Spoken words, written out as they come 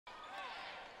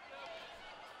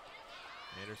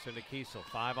Anderson to Kiesel,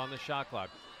 5 on the shot clock.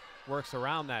 Works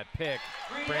around that pick.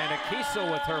 Brianna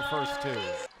Kiesel with her first 2.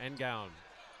 End gown.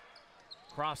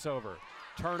 Crossover,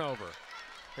 turnover.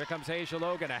 Here comes Asia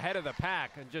Logan ahead of the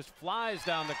pack and just flies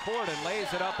down the court and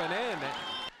lays it up and in.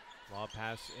 Ball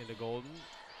pass into Golden.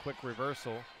 Quick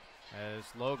reversal as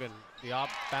Logan, the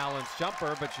off-balance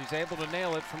jumper, but she's able to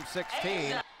nail it from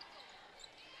 16.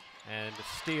 And a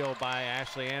steal by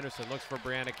Ashley Anderson. Looks for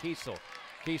Brianna Kiesel.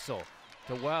 Kiesel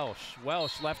to Welsh.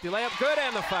 Welsh, lefty layup, good,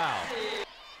 and the foul.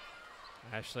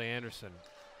 Ashley Anderson.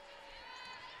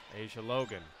 Asia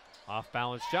Logan.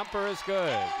 Off-balance jumper is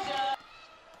good.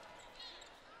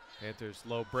 Panthers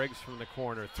low Briggs from the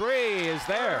corner. 3 is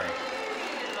there.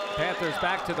 Panthers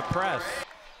back to the press.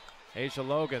 Asia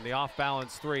Logan, the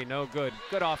off-balance 3, no good.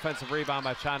 Good offensive rebound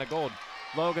by China Gold.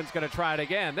 Logan's going to try it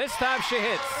again. This time she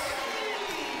hits.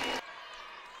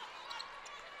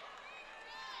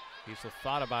 Kiesel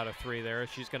thought about a 3 there.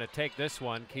 She's going to take this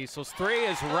one. Kiesel's 3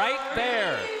 is right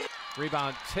there.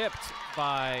 Rebound tipped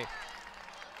by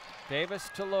Davis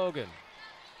to Logan.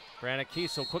 Brianna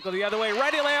Kiesel quickly the other way.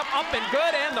 Ready layup up and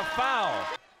good, and the foul.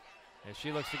 And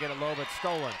she looks to get it low but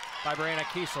stolen by Brianna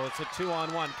Kiesel. It's a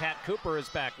 2-on-1. Kat Cooper is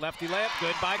back. Lefty layup,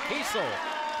 good by Kiesel.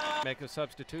 Make a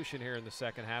substitution here in the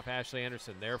second half. Ashley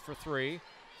Anderson there for 3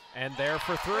 and there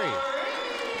for 3.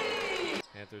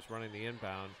 Panthers running the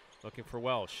inbound, looking for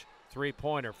Welsh.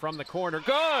 3-pointer from the corner,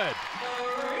 good!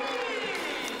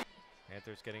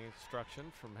 Panthers getting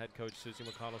instruction from head coach Susie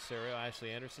McConnell-Serio.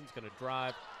 Ashley Anderson's going to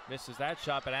drive, misses that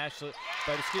shot, but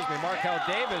Markel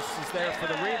Davis is there for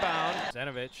the rebound.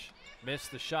 Zenovich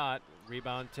missed the shot,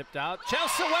 rebound tipped out.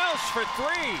 Chelsea Welsh for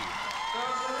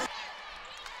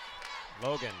 3.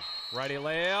 Logan, righty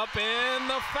layup in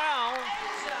the foul.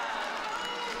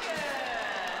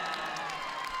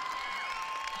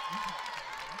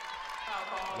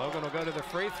 Logan will go to the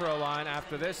free throw line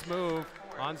after this move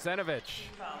on Zenovich.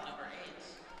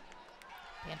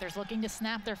 Panthers looking to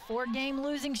snap their 4-game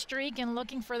losing streak and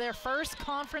looking for their first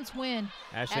conference win.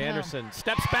 Ashley Anderson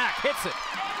steps back, hits it.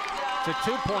 It's a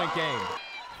 2-point game.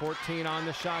 14 on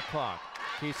the shot clock.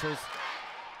 Kiesel's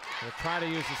going to try to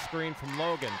use the screen from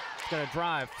Logan. It's going to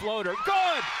drive, floater,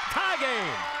 good! Tie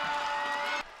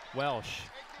game! Welsh,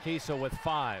 Kiesel with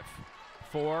 5,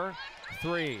 4,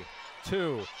 3,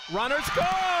 2. Runners,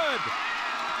 good!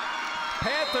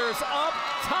 Panthers up,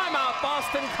 timeout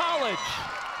Boston College.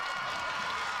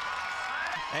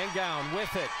 Engown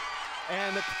with it,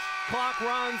 and the clock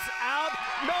runs out,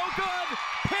 no good,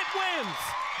 Pitt wins!